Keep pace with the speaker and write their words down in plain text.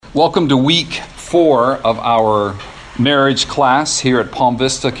Welcome to week 4 of our marriage class here at Palm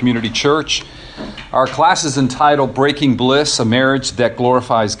Vista Community Church. Our class is entitled Breaking Bliss, a Marriage That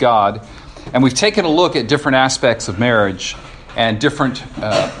Glorifies God. And we've taken a look at different aspects of marriage and different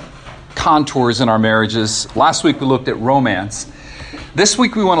contours in our marriages. Last week we looked at romance. This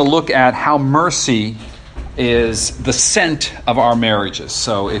week we want to look at how mercy is the scent of our marriages.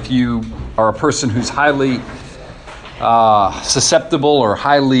 So if you are a person who's highly susceptible or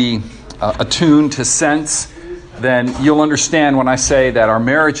highly attuned to sense, then you'll understand when I say that our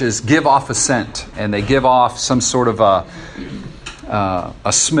marriages give off a scent, and they give off some sort of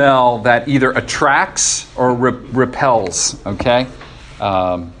a smell that either attracts or repels, okay?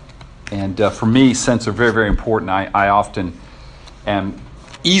 For me, scents are very, very important. I often am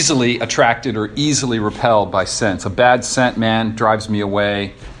easily attracted or easily repelled by scents. A bad scent, man, drives me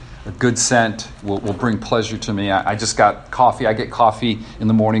away. A good scent will bring pleasure to me. I just got coffee. I get coffee in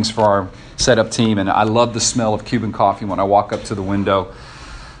the mornings for our setup team, and I love the smell of Cuban coffee when I walk up to the window.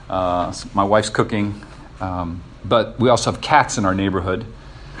 My wife's cooking, but we also have cats in our neighborhood.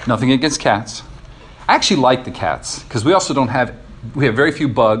 Nothing against cats. I actually like the cats because we have very few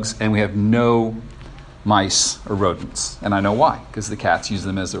bugs, and we have no mice or rodents. And I know why, because the cats use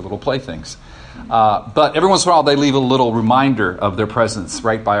them as their little playthings. But every once in a while, they leave a little reminder of their presence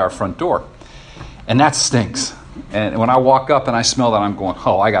right by our front door. And that stinks. And when I walk up and I smell that, I'm going,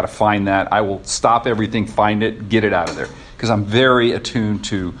 I got to find that. I will stop everything, find it, get it out of there. Because I'm very attuned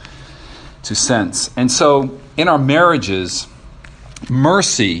to sense. And so in our marriages,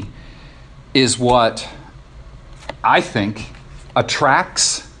 mercy is what I think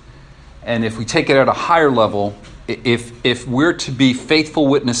attracts. And if we take it at a higher level, if we're to be faithful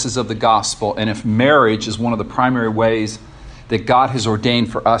witnesses of the gospel, and if marriage is one of the primary ways that God has ordained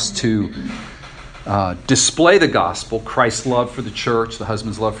for us to display the gospel, Christ's love for the church, the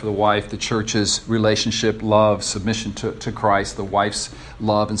husband's love for the wife, the church's relationship, love, submission to Christ, the wife's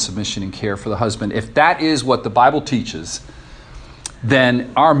love and submission and care for the husband, if that is what the Bible teaches,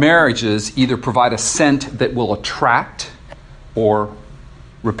 then our marriages either provide a scent that will attract or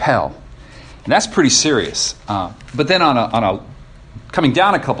repel. And that's pretty serious. But then on a coming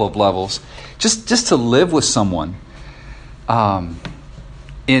down a couple of levels, just to live with someone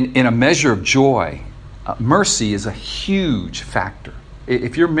in a measure of joy, mercy is a huge factor.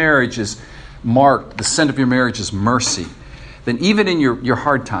 If your marriage is marked, the scent of your marriage is mercy, then even in your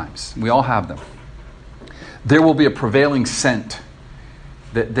hard times, we all have them, there will be a prevailing scent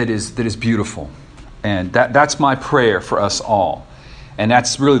that is beautiful. And that's my prayer for us all. And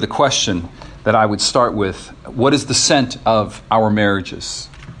that's really the question that I would start with. What is the scent of our marriages?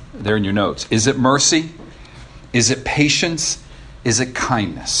 There in your notes. Is it mercy? Is it patience? Is it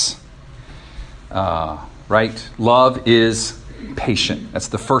kindness? Right? Love is patient. That's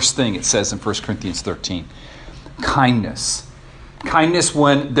the first thing it says in 1 Corinthians 13. Kindness. Kindness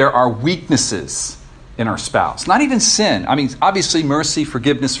when there are weaknesses in our spouse. Not even sin. I mean, obviously mercy,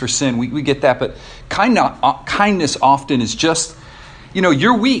 forgiveness for sin. We get that. But kindness often is just,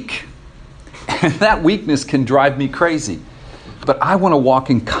 you're weak. And that weakness can drive me crazy. But I want to walk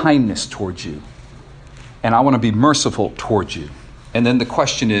in kindness towards you. And I want to be merciful towards you. And then the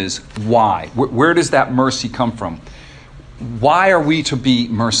question is, why? Where does that mercy come from? Why are we to be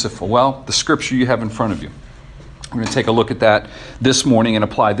merciful? Well, the scripture you have in front of you. We're going to take a look at that this morning and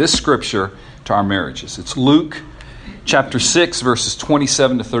apply this scripture to our marriages. It's Luke chapter 6, verses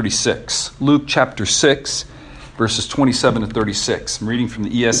 27 to 36. Luke chapter 6, verses 27 to 36. I'm reading from the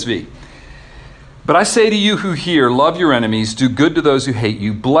ESV. But I say to you who hear, love your enemies, do good to those who hate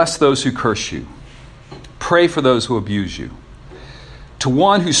you, bless those who curse you, pray for those who abuse you. To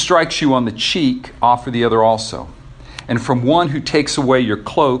one who strikes you on the cheek, offer the other also. And from one who takes away your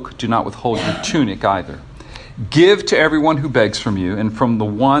cloak, do not withhold your tunic either. Give to everyone who begs from you, and from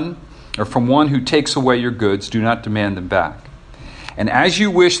one who takes away your goods, do not demand them back. And as you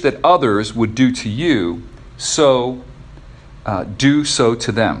wish that others would do to you, so do so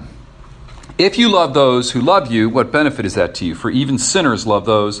to them. If you love those who love you, what benefit is that to you? For even sinners love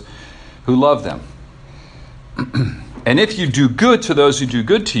those who love them. And if you do good to those who do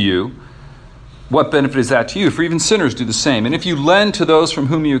good to you, what benefit is that to you? For even sinners do the same. And if you lend to those from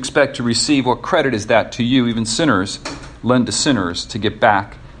whom you expect to receive, what credit is that to you? Even sinners lend to sinners to get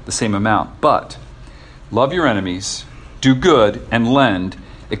back the same amount. But love your enemies, do good, and lend,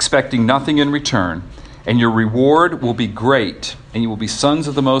 expecting nothing in return, and your reward will be great, and you will be sons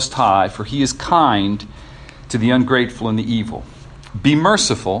of the Most High, for He is kind to the ungrateful and the evil. Be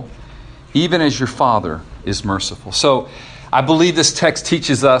merciful, even as your Father is merciful. So I believe this text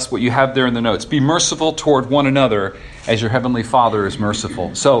teaches us what you have there in the notes. Be merciful toward one another as your heavenly Father is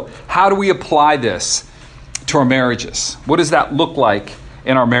merciful. So how do we apply this to our marriages? What does that look like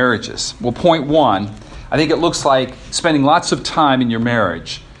in our marriages? Well, point one, I think it looks like spending lots of time in your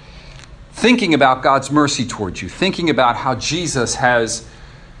marriage thinking about God's mercy towards you, thinking about how Jesus has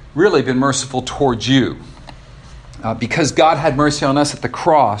really been merciful towards you. Because God had mercy on us at the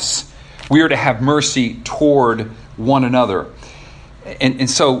cross, we are to have mercy toward one another. And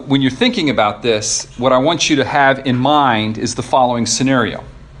so when you're thinking about this, what I want you to have in mind is the following scenario.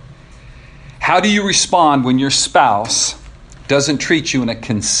 How do you respond when your spouse doesn't treat you in a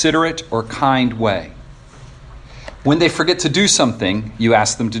considerate or kind way? When they forget to do something you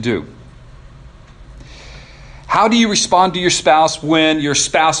ask them to do? How do you respond to your spouse when your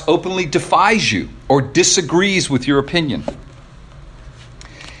spouse openly defies you or disagrees with your opinion?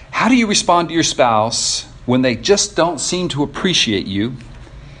 How do you respond to your spouse when they just don't seem to appreciate you?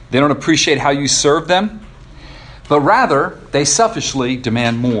 They don't appreciate how you serve them, but rather they selfishly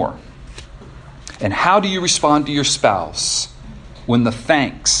demand more. And how do you respond to your spouse when the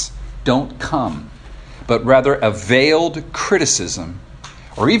thanks don't come, but rather a veiled criticism,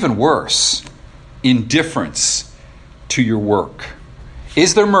 or even worse, indifference to your work?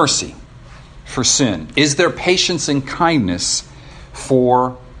 Is there mercy for sin? Is there patience and kindness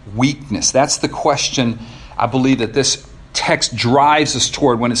for weakness? That's the question I believe that this text drives us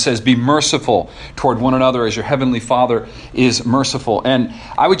toward when it says, be merciful toward one another as your heavenly Father is merciful. And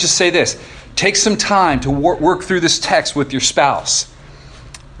I would just say this, take some time to work through this text with your spouse.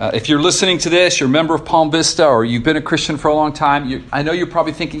 If you're listening to this, you're a member of Palm Vista, or you've been a Christian for a long time, I know you're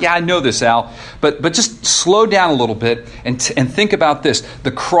probably thinking, yeah, I know this, Al. But just slow down a little bit and think about this. The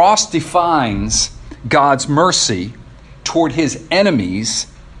cross defines God's mercy toward his enemies,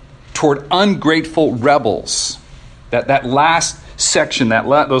 toward ungrateful rebels. That last section,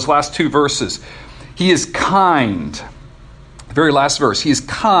 those last two verses. He is kind. The very last verse. He is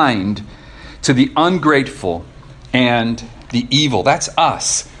kind to the ungrateful and the evil. That's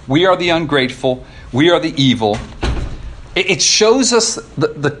us. We are the ungrateful. We are the evil. It shows us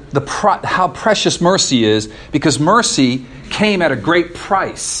how precious mercy is, because mercy came at a great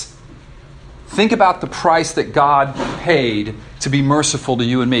price. Think about the price that God paid to be merciful to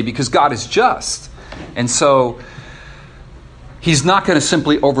you and me, because God is just. And so he's not going to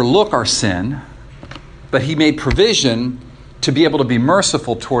simply overlook our sin, but he made provision to be able to be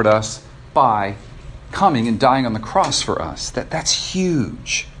merciful toward us by coming and dying on the cross for us. That's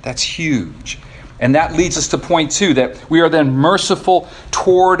huge. That's huge. And that leads us to point two, that we are then merciful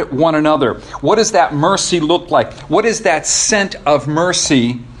toward one another. What does that mercy look like? What is that scent of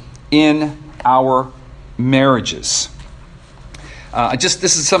mercy in our marriages? This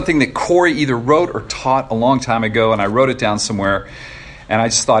is something that Corey either wrote or taught a long time ago, and I wrote it down somewhere, and I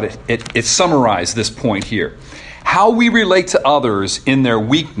just thought it summarized this point here. How we relate to others in their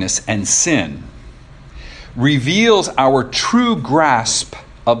weakness and sin reveals our true grasp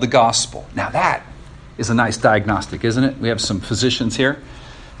of the gospel. Now that is a nice diagnostic, isn't it? We have some physicians here,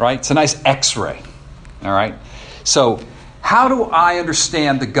 right? It's a nice x-ray, all right? So how do I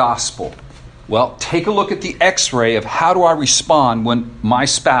understand the gospel? Well, take a look at the x-ray of how do I respond when my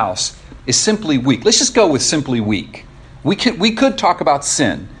spouse is simply weak. Let's just go with simply weak. We could talk about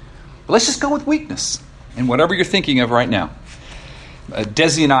sin, but let's just go with weakness and whatever you're thinking of right now.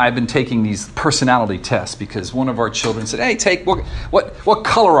 Desi and I have been taking these personality tests because one of our children said, hey, what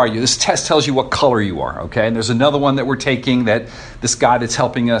color are you? This test tells you what color you are, okay? And there's another one that we're taking that this guy that's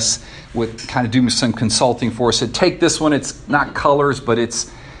helping us with kind of doing some consulting for us said, take this one. It's not colors, but it's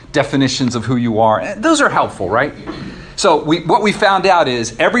definitions of who you are. And those are helpful, right? So what we found out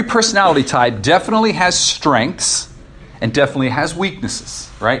is every personality type definitely has strengths and definitely has weaknesses,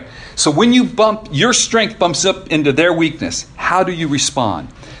 right? So when your strength bumps up into their weakness, how do you respond?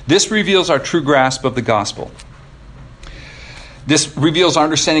 This reveals our true grasp of the gospel. This reveals our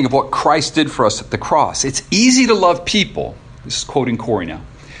understanding of what Christ did for us at the cross. It's easy to love people, this is quoting Corey now,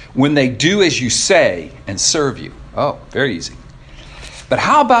 when they do as you say and serve you. Oh, very easy. But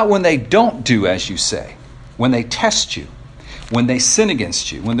how about when they don't do as you say? When they test you, when they sin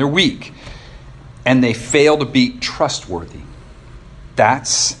against you, when they're weak, and they fail to be trustworthy?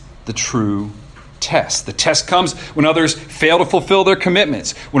 That's the true test. The test comes when others fail to fulfill their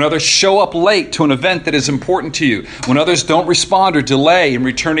commitments, when others show up late to an event that is important to you, when others don't respond or delay in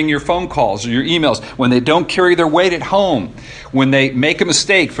returning your phone calls or your emails, when they don't carry their weight at home, when they make a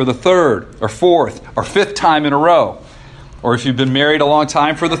mistake for the third or fourth or fifth time in a row, or if you've been married a long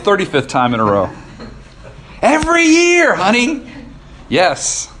time, for the 35th time in a row. Every year, honey.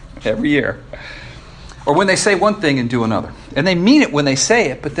 Yes, every year. Or when they say one thing and do another. And they mean it when they say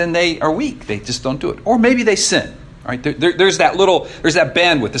it, but then they are weak. They just don't do it. Or maybe they sin. Right? There's that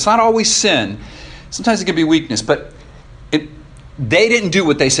bandwidth. It's not always sin. Sometimes it can be weakness, but they didn't do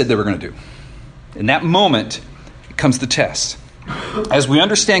what they said they were going to do. In that moment comes the test. As we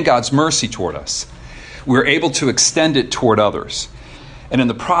understand God's mercy toward us, we're able to extend it toward others. And in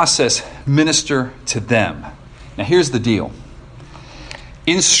the process, minister to them. Now here's the deal.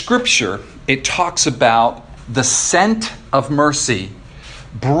 In Scripture, it talks about the scent of mercy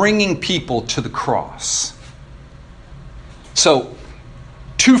bringing people to the cross. So,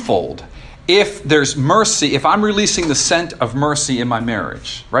 twofold. If there's mercy, if I'm releasing the scent of mercy in my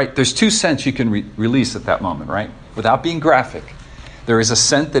marriage, right? There's two scents you can release at that moment, right? Without being graphic. There is a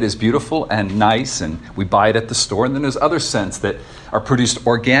scent that is beautiful and nice, and we buy it at the store. And then there's other scents that are produced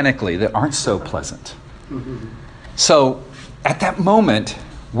organically that aren't so pleasant. So, at that moment,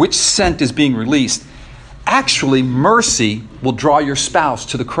 which scent is being released? Actually, mercy will draw your spouse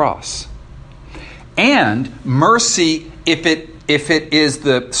to the cross. And mercy, if it is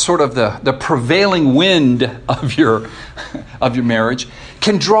the sort of the prevailing wind of your marriage,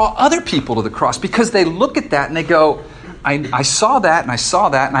 can draw other people to the cross because they look at that and they go, I saw that and I saw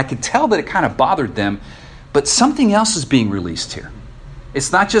that and I could tell that it kind of bothered them, but something else is being released here.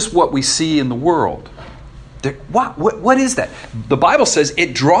 It's not just what we see in the world. What is that? The Bible says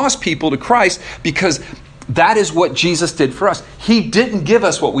it draws people to Christ because that is what Jesus did for us. He didn't give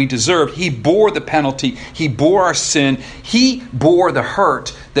us what we deserved. He bore the penalty. He bore our sin. He bore the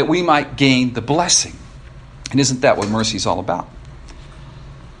hurt that we might gain the blessing. And isn't that what mercy is all about?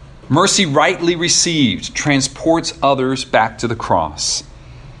 Mercy rightly received transports others back to the cross.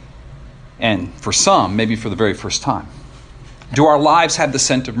 And for some, maybe for the very first time. Do our lives have the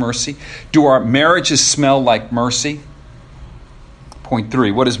scent of mercy? Do our marriages smell like mercy? Point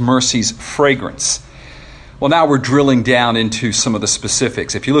 3, what is mercy's fragrance? Well, now we're drilling down into some of the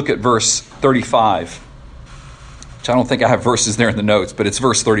specifics. If you look at verse 35, which I don't think I have verses there in the notes, but it's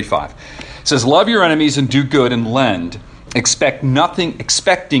verse 35. It says, love your enemies and do good and lend, expecting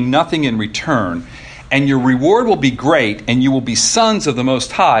nothing in return, and your reward will be great, and you will be sons of the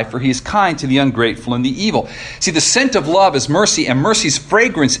Most High, for He is kind to the ungrateful and the evil. See, the scent of love is mercy, and mercy's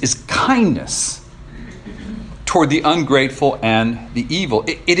fragrance is kindness toward the ungrateful and the evil.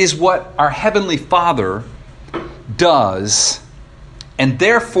 It is what our Heavenly Father does, and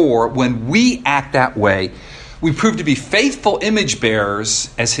therefore, when we act that way, we prove to be faithful image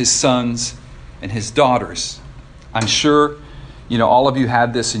bearers as His sons and His daughters. I'm sure, all of you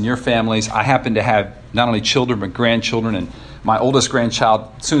had this in your families. I happen to have not only children, but grandchildren, and my oldest grandchild,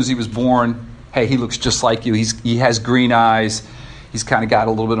 as soon as he was born, hey, he looks just like you. He has green eyes. He's kind of got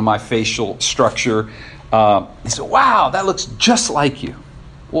a little bit of my facial structure. He said, wow, that looks just like you.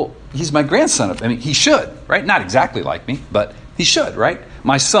 Well, he's my grandson. He should, right? Not exactly like me, but he should, right?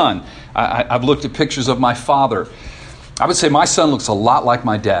 My son, I've looked at pictures of my father. I would say my son looks a lot like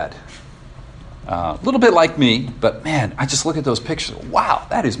my dad. A little bit like me, but man, I just look at those pictures. Wow,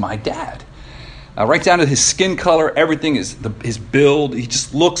 that is my dad. Right down to his skin color, everything is his build. He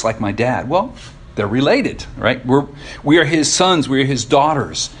just looks like my dad. Well, they're related, right? We are his sons. We are his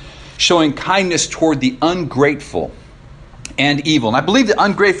daughters, showing kindness toward the ungrateful and evil. And I believe that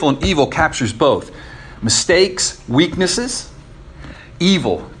ungrateful and evil captures both mistakes, weaknesses,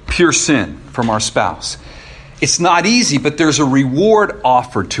 evil, pure sin from our spouse. It's not easy, but there's a reward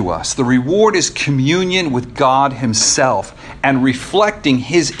offered to us. The reward is communion with God Himself and reflecting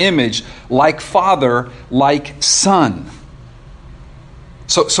His image like Father, like Son.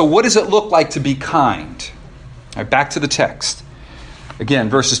 So what does it look like to be kind? All right, back to the text. Again,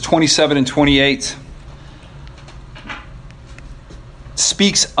 verses 27 and 28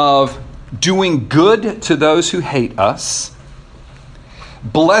 speaks of doing good to those who hate us,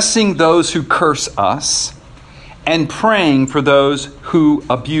 blessing those who curse us, and praying for those who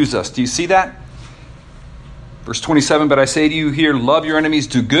abuse us. Do you see that? Verse 27, but I say to you here, love your enemies,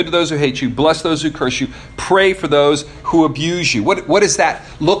 do good to those who hate you, bless those who curse you, pray for those who abuse you. What does that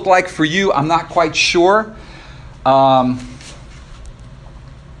look like for you? I'm not quite sure.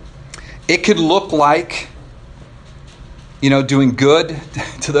 It could look like, doing good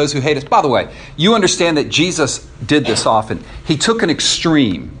to those who hate us. By the way, you understand that Jesus did this often. He took an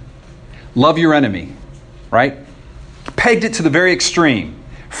extreme, love your enemy, right? Pegged it to the very extreme.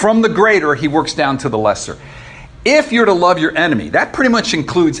 From the greater, He works down to the lesser. If you're to love your enemy, that pretty much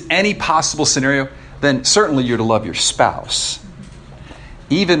includes any possible scenario, then certainly you're to love your spouse,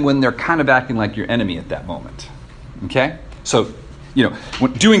 even when they're kind of acting like your enemy at that moment. Okay? So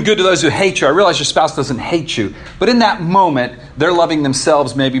when doing good to those who hate you. I realize your spouse doesn't hate you, but in that moment, they're loving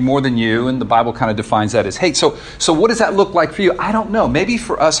themselves maybe more than you, and the Bible kind of defines that as hate. So what does that look like for you? I don't know. Maybe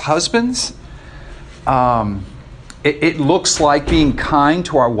for us husbands, it looks like being kind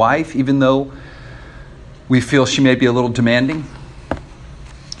to our wife, even though we feel she may be a little demanding, a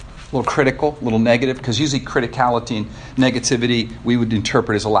little critical, a little negative, because usually criticality and negativity we would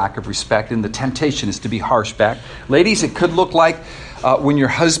interpret as a lack of respect, and the temptation is to be harsh back. Ladies, it could look like when your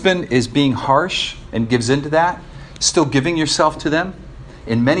husband is being harsh and gives into that, still giving yourself to them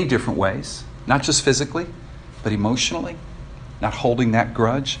in many different ways, not just physically, but emotionally, not holding that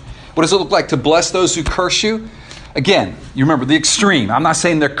grudge. What does it look like to bless those who curse you? Again, you remember the extreme. I'm not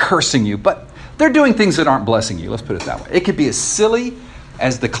saying they're cursing you, but they're doing things that aren't blessing you. Let's put it that way. It could be as silly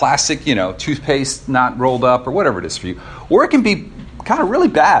as the classic, toothpaste not rolled up or whatever it is for you. Or it can be kind of really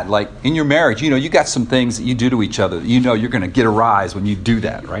bad, like in your marriage. You got some things that you do to each other. You're going to get a rise when you do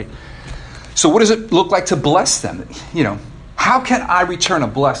that, right? So what does it look like to bless them? How can I return a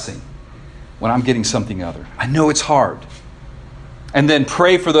blessing when I'm getting something other? I know it's hard. And then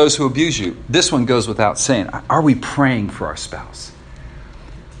pray for those who abuse you. This one goes without saying. Are we praying for our spouse?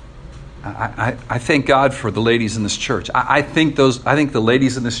 I thank God for the ladies in this church. I think the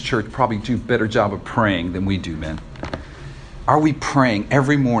ladies in this church probably do a better job of praying than we do, men. Are we praying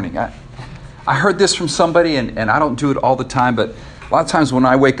every morning? I heard this from somebody, and I don't do it all the time, but a lot of times when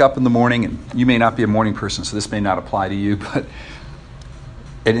I wake up in the morning, and you may not be a morning person, so this may not apply to you,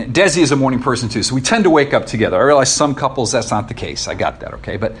 and Desi is a morning person too, so we tend to wake up together. I realize some couples, that's not the case. I got that,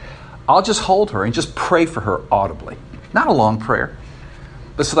 okay? But I'll just hold her and just pray for her audibly. Not a long prayer.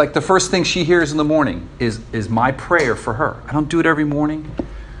 But so like the first thing she hears in the morning is my prayer for her. I don't do it every morning.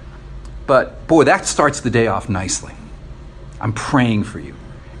 But boy, that starts the day off nicely. I'm praying for you.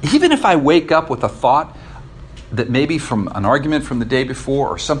 Even if I wake up with a thought that maybe from an argument from the day before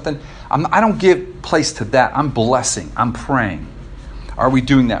or something, I don't give place to that. I'm blessing. I'm praying. Are we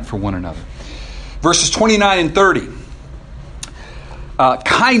doing that for one another? Verses 29 and 30.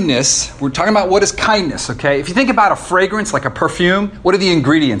 Kindness, we're talking about what is kindness, okay? If you think about a fragrance, like a perfume, what are the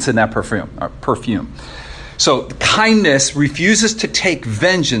ingredients in that perfume? So kindness refuses to take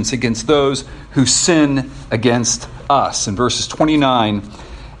vengeance against those who sin against us. In verses 29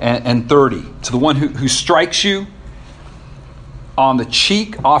 and 30. To the one who strikes you on the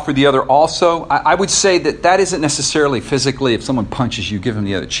cheek, offer the other also. I would say that isn't necessarily physically, if someone punches you, give them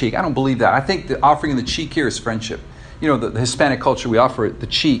the other cheek. I don't believe that. I think the offering of the cheek here is friendship. The Hispanic culture, we offer the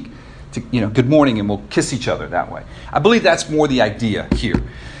cheek to, good morning, and we'll kiss each other that way. I believe that's more the idea here.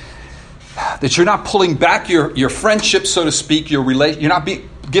 That you're not pulling back your friendship, so to speak, you're not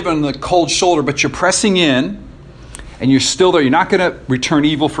given the cold shoulder, but you're pressing in, and you're still there. You're not going to return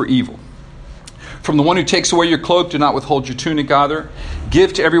evil for evil. From the one who takes away your cloak, do not withhold your tunic either.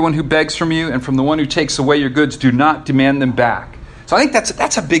 Give to everyone who begs from you, and from the one who takes away your goods, do not demand them back. So I think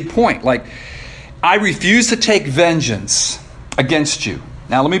that's a big point. Like, I refuse to take vengeance against you.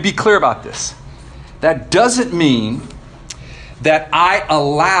 Now, let me be clear about this. That doesn't mean that I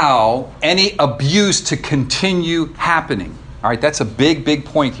allow any abuse to continue happening. All right, that's a big, big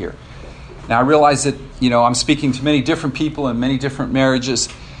point here. Now, I realize that, I'm speaking to many different people in many different marriages.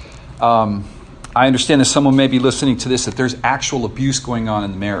 I understand that someone may be listening to this, that there's actual abuse going on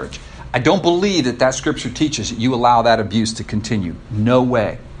in the marriage. I don't believe that scripture teaches that you allow that abuse to continue. No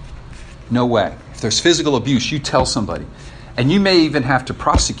way. No way. If there's physical abuse, you tell somebody. And you may even have to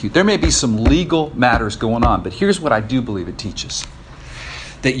prosecute. There may be some legal matters going on. But here's what I do believe it teaches.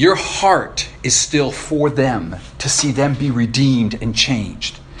 That your heart is still for them, to see them be redeemed and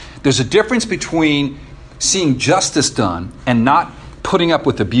changed. There's a difference between seeing justice done and not putting up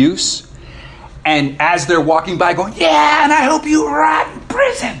with abuse, and as they're walking by going, yeah, and I hope you rot in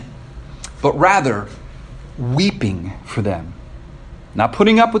prison. But rather, weeping for them. Not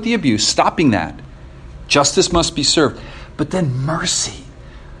putting up with the abuse, stopping that. Justice must be served. But then mercy.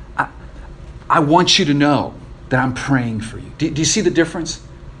 I want you to know that I'm praying for you. Do you see the difference?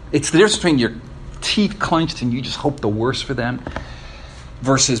 It's the difference between your teeth clenched and you just hope the worst for them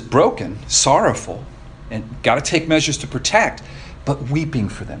versus broken, sorrowful, and got to take measures to protect, but weeping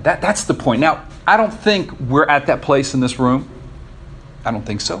for them. That's the point. Now, I don't think we're at that place in this room. I don't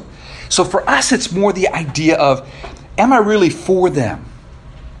think so. So for us, it's more the idea of, am I really for them?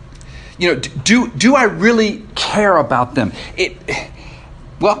 Do I really care about them?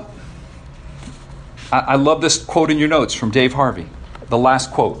 I love this quote in your notes from Dave Harvey. The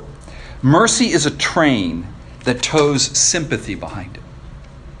last quote. Mercy is a train that tows sympathy behind it.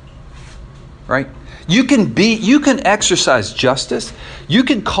 Right? You can exercise justice. You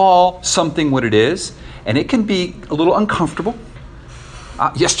can call something what it is, and it can be a little uncomfortable.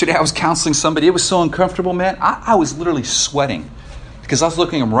 Yesterday I was counseling somebody. It was so uncomfortable, man. I was literally sweating because I was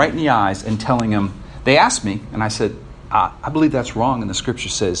looking them right in the eyes and telling them, they asked me, and I said, I believe that's wrong, and the scripture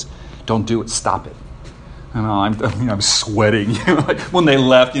says, don't do it, stop it. And I'm sweating. Like when they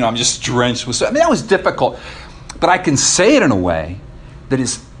left, I'm just drenched with sweat. That was difficult. But I can say it in a way that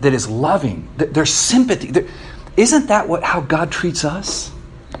is loving. There's sympathy. Isn't that how God treats us?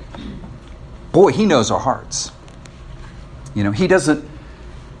 Boy, He knows our hearts. He doesn't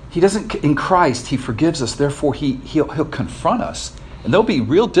in Christ, He forgives us. Therefore, He'll confront us. And there'll be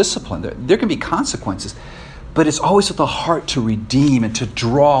real discipline. There can be consequences. But it's always with a heart to redeem and to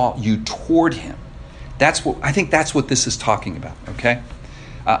draw you toward Him. I think that's what this is talking about, okay?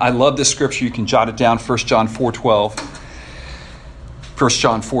 I love this scripture. You can jot it down, 1 John 4:12. 1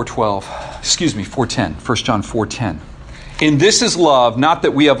 John 4:12. Excuse me, 4:10. 1 John 4:10. In this is love, not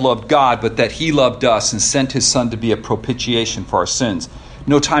that we have loved God, but that He loved us and sent His Son to be a propitiation for our sins.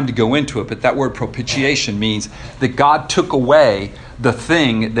 No time to go into it, but that word propitiation means that God took away the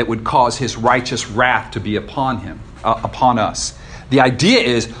thing that would cause His righteous wrath to be upon us. The idea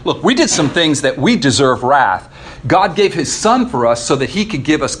is, look, we did some things that we deserve wrath. God gave His Son for us so that He could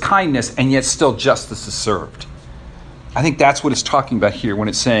give us kindness, and yet still justice is served. I think that's what it's talking about here when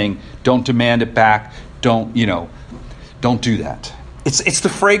it's saying, don't demand it back, don't do that. It's the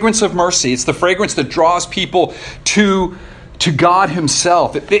fragrance of mercy. It's the fragrance that draws people to God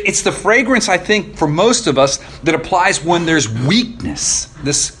Himself. It's the fragrance, I think, for most of us that applies when there's weakness.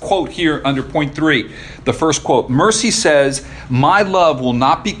 This quote here under point 3, the first quote, mercy says, my love will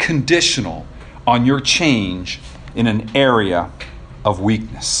not be conditional on your change in an area of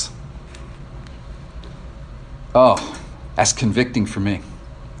weakness. Oh, that's convicting for me.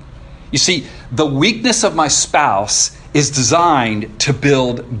 You see, the weakness of my spouse is designed to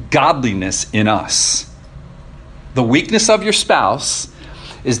build godliness in us. The weakness of your spouse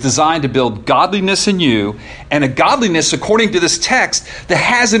is designed to build godliness in you, and a godliness, according to this text, that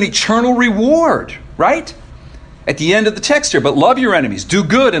has an eternal reward, right? At the end of the text here, but love your enemies, do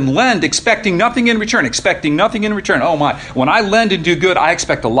good and lend, expecting nothing in return. Expecting nothing in return. Oh my, when I lend and do good, I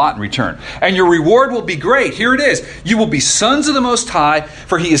expect a lot in return. And your reward will be great. Here it is. You will be sons of the Most High,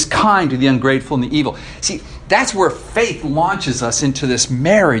 for He is kind to the ungrateful and the evil. See, that's where faith launches us into this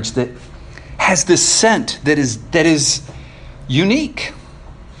marriage that has this scent that is unique.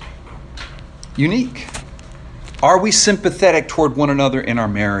 Unique. Are we sympathetic toward one another in our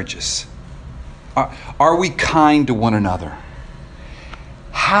marriages? Are we kind to one another?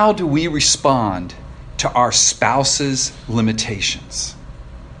 How do we respond to our spouse's limitations?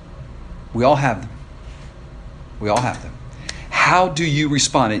 We all have them. We all have them. How do you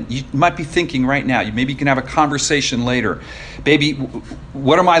respond? And you might be thinking right now, maybe you can have a conversation later. Baby,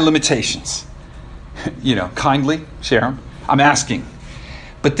 what are my limitations? Kindly share them. I'm asking.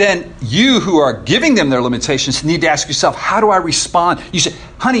 But then you who are giving them their limitations need to ask yourself, how do I respond? You say,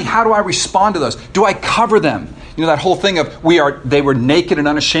 honey, how do I respond to those? Do I cover them? That whole thing of they were naked and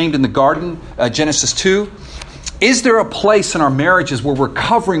unashamed in the garden, Genesis 2. Is there a place in our marriages where we're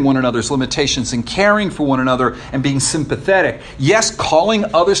covering one another's limitations and caring for one another and being sympathetic? Yes, calling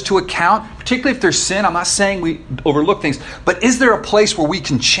others to account, particularly if there's sin. I'm not saying we overlook things, but is there a place where we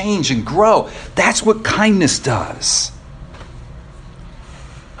can change and grow? That's what kindness does.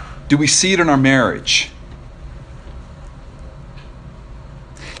 Do we see it in our marriage?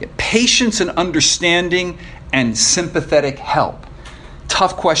 Patience and understanding and sympathetic help.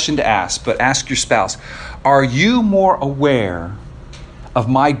 Tough question to ask, but ask your spouse. Are you more aware of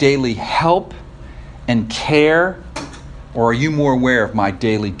my daily help and care, or are you more aware of my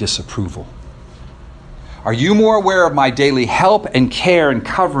daily disapproval? Are you more aware of my daily help and care and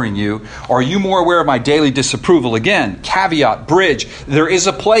covering you? Or are you more aware of my daily disapproval? Again, caveat, bridge. There is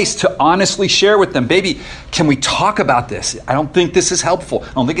a place to honestly share with them. Baby, can we talk about this? I don't think this is helpful.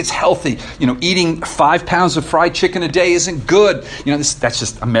 I don't think it's healthy. Eating 5 pounds of fried chicken a day isn't good. I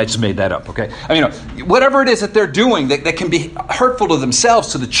just made that up, okay? Whatever it is that they're doing that can be hurtful to themselves,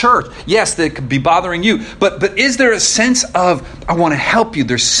 to the church, yes, that could be bothering you. But is there a sense of, I want to help you?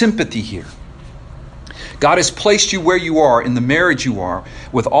 There's sympathy here. God has placed you where you are, in the marriage you are,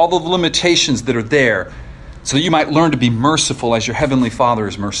 with all the limitations that are there, so that you might learn to be merciful as your heavenly Father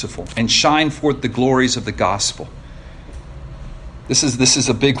is merciful, and shine forth the glories of the gospel. This is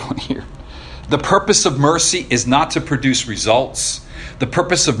a big one here. The purpose of mercy is not to produce results. The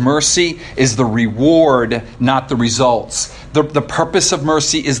purpose of mercy is the reward, not the results. The purpose of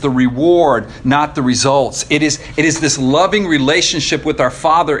mercy is the reward, not the results. It is this loving relationship with our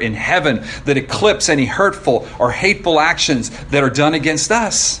Father in heaven that eclipses any hurtful or hateful actions that are done against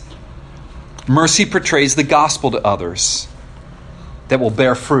us. Mercy portrays the gospel to others. that will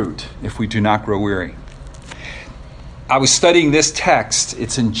bear fruit if we do not grow weary. I was studying this text.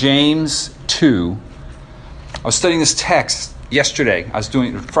 It's in James 2. I was studying this text yesterday.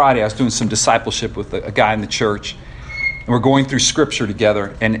 Friday, I was doing some discipleship with a guy in the church. And we're going through Scripture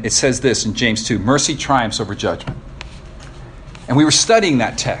together. And it says this in James 2, mercy triumphs over judgment. And we were studying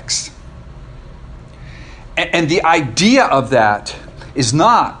that text. And the idea of that is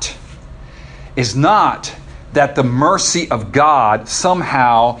not that the mercy of God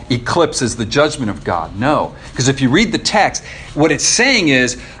somehow eclipses the judgment of God. No. Because if you read the text, what it's saying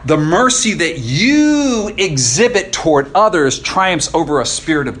is the mercy that you exhibit toward others triumphs over a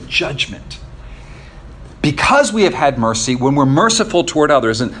spirit of judgment. Because we have had mercy, when we're merciful toward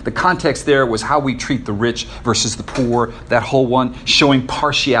others, and the context there was how we treat the rich versus the poor, that whole one, showing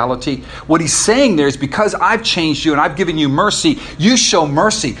partiality. What he's saying there is because I've changed you and I've given you mercy, you show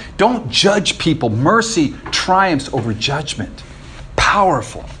mercy. Don't judge people. Mercy triumphs over judgment.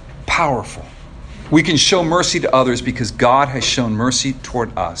 Powerful, powerful. We can show mercy to others because God has shown mercy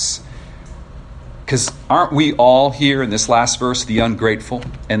toward us. Because aren't we all here in this last verse, the ungrateful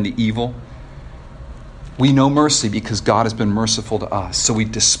and the evil? We know mercy because God has been merciful to us. So we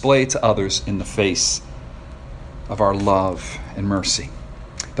display it to others in the face of our love and mercy.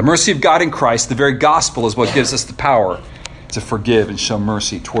 The mercy of God in Christ, the very gospel, is what gives us the power to forgive and show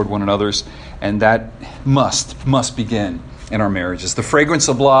mercy toward one another. And that must begin in our marriages. The fragrance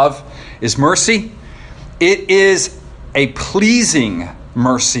of love is mercy. It is a pleasing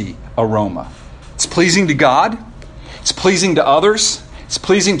mercy aroma. It's pleasing to God. It's pleasing to others. It's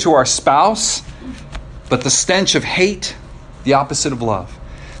pleasing to our spouse. But the stench of hate, the opposite of love.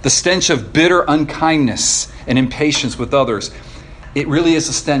 The stench of bitter unkindness and impatience with others, it really is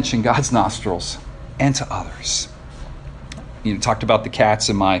a stench in God's nostrils and to others. You talked about the cats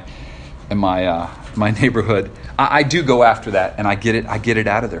in my neighborhood. I do go after that, and I get it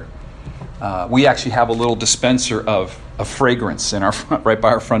out of there. We actually have a little dispenser of fragrance in our front, right by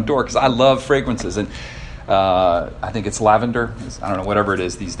our front door, because I love fragrances. And I think it's lavender. I don't know, whatever it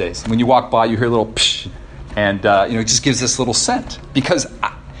is these days. When you walk by, you hear a little psh, and it just gives this little scent because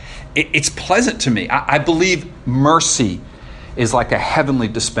it's pleasant to me. I believe mercy is like a heavenly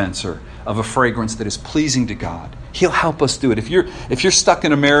dispenser of a fragrance that is pleasing to God. He'll help us do it. If you're stuck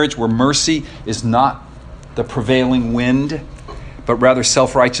in a marriage where mercy is not the prevailing wind, but rather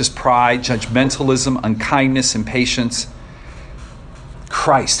self-righteous pride, judgmentalism, unkindness, impatience,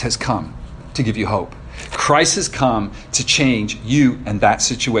 Christ has come to give you hope. Christ has come to change you and that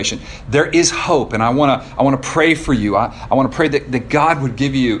situation. There is hope, and I want to pray for you. I want to pray that God would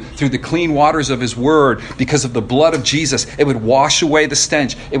give you, through the clean waters of His Word, because of the blood of Jesus, it would wash away the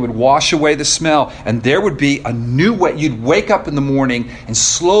stench. It would wash away the smell, and there would be a new way. You'd wake up in the morning, and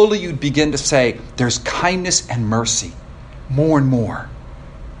slowly you'd begin to say, there's kindness and mercy, more and more.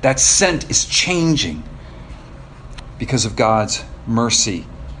 That scent is changing because of God's mercy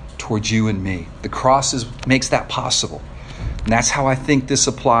towards you and me. The cross makes that possible. And that's how I think this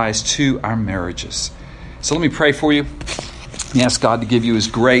applies to our marriages. So let me pray for you. Let me ask God to give you His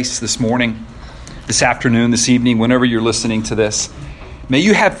grace this morning, this afternoon, this evening, whenever you're listening to this. May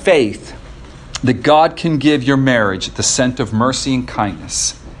you have faith that God can give your marriage the scent of mercy and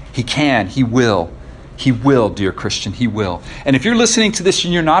kindness. He can. He will. He will, dear Christian. He will. And if you're listening to this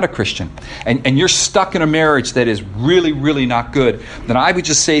and you're not a Christian, and you're stuck in a marriage that is really, really not good, then I would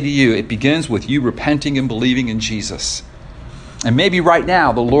just say to you, it begins with you repenting and believing in Jesus. And maybe right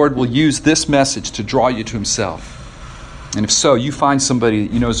now, the Lord will use this message to draw you to Himself. And if so, you find somebody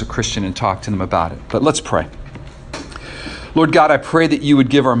that you know is a Christian and talk to them about it. But let's pray. Lord God, I pray that you would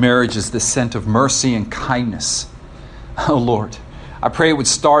give our marriages the scent of mercy and kindness. Oh, Lord. I pray it would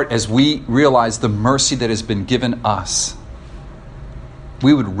start as we realize the mercy that has been given us.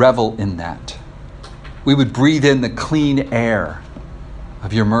 We would revel in that. We would breathe in the clean air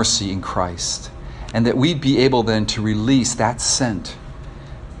of your mercy in Christ. And that we'd be able then to release that scent.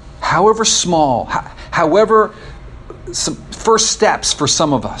 However small, however some first steps for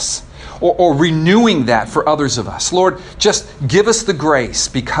some of us. Or renewing that for others of us. Lord, just give us the grace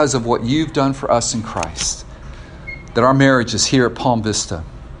because of what you've done for us in Christ. That our marriages here at Palm Vista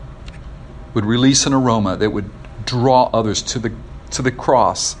would release an aroma that would draw others to the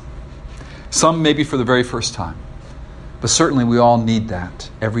cross. Some maybe for the very first time. But certainly we all need that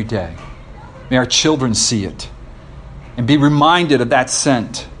every day. May our children see it and be reminded of that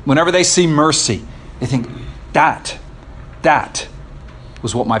scent. Whenever they see mercy, they think, that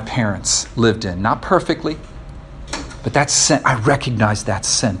was what my parents lived in. Not perfectly, but that scent, I recognize that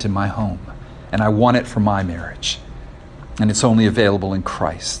scent in my home. And I want it for my marriage. And it's only available in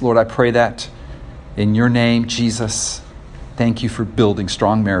Christ. Lord, I pray that in your name, Jesus. Thank you for building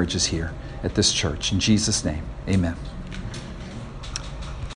strong marriages here at this church. In Jesus' name, amen.